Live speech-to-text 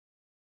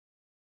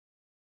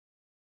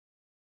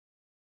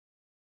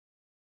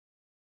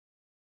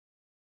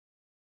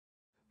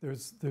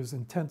there's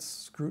intense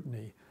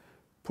scrutiny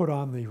put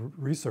on the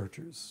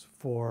researchers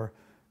for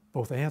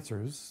both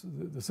answers.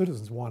 The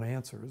citizens want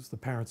answers. The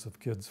parents of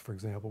kids, for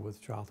example,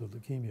 with childhood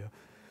leukemia,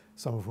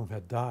 some of whom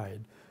had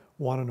died,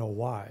 want to know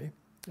why.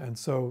 And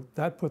so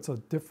that puts a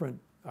different,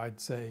 I'd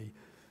say,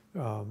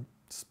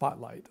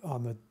 spotlight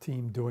on the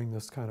team doing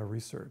this kind of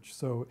research.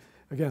 So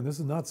again, this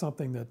is not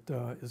something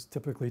that is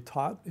typically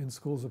taught in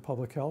schools of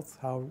public health.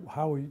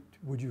 How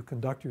would you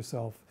conduct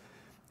yourself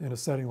in a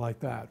setting like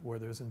that, where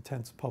there's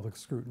intense public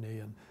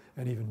scrutiny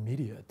and even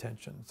media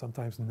attention,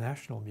 sometimes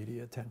national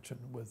media attention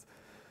with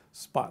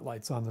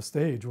spotlights on the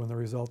stage when the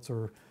results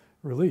are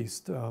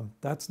released?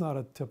 That's not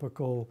a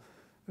typical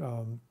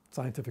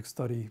scientific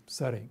study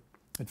setting.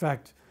 In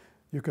fact,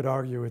 you could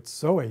argue it's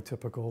so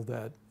atypical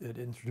that it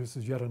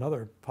introduces yet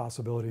another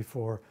possibility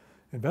for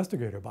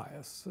investigator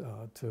bias,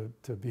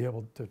 to be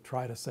able to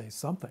try to say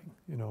something,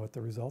 at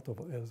the result of,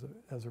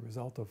 as a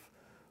result of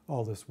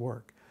all this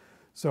work.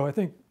 So I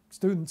think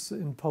students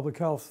in public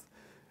health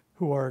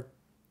who are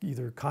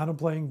either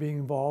contemplating being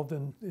involved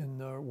in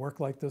work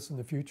like this in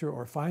the future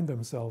or find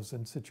themselves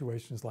in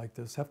situations like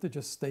this have to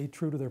just stay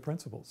true to their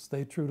principles,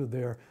 stay true to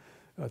their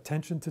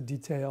attention to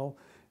detail,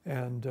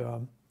 and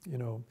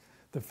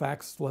the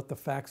facts, let the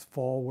facts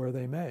fall where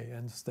they may,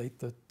 and state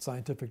the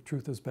scientific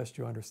truth as best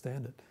you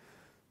understand it.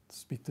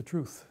 Speak the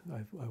truth,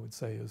 I would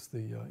say, is the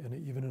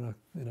even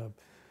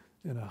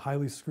in a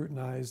highly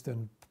scrutinized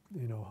and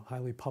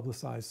highly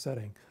publicized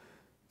setting.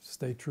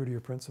 Stay true to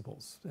your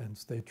principles and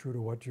stay true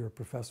to what your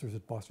professors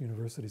at Boston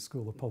University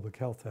School of Public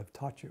Health have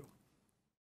taught you.